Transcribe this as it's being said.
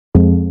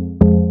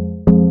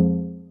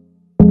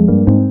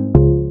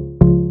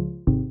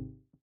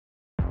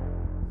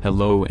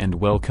Hello and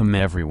welcome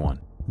everyone,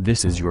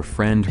 this is your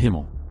friend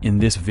Himal. In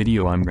this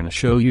video I'm gonna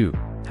show you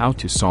how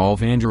to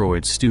solve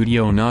Android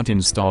Studio not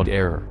installed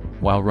error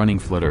while running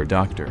Flutter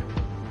Doctor.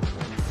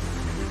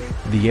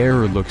 The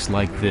error looks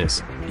like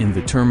this in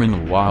the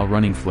terminal while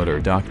running Flutter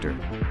Doctor.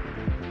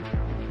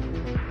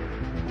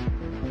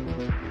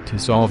 To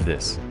solve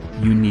this,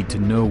 you need to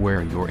know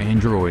where your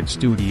Android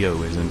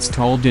Studio is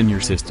installed in your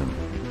system.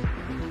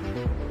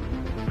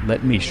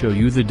 Let me show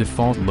you the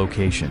default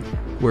location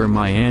where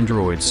my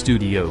Android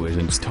Studio is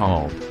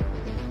installed.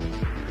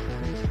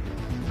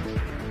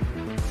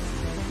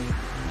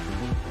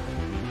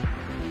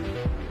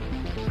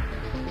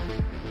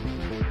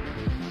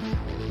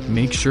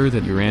 Make sure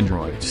that your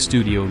Android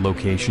Studio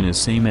location is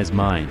same as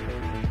mine.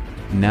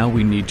 Now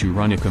we need to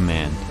run a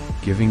command,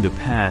 giving the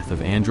path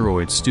of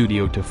Android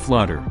Studio to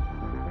Flutter.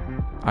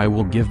 I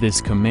will give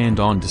this command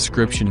on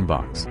description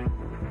box.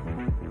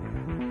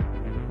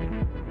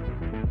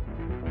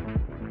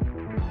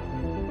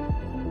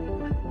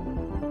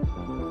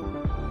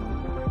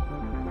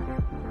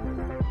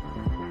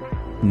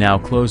 Now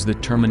close the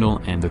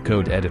terminal and the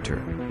code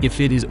editor, if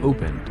it is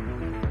opened.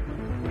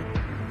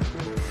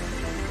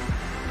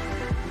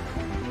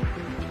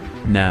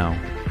 Now,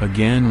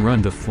 again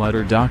run the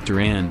Flutter Doctor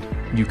and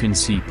you can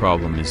see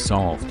problem is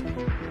solved.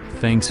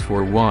 Thanks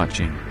for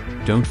watching.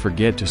 Don't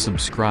forget to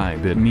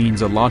subscribe, it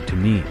means a lot to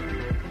me.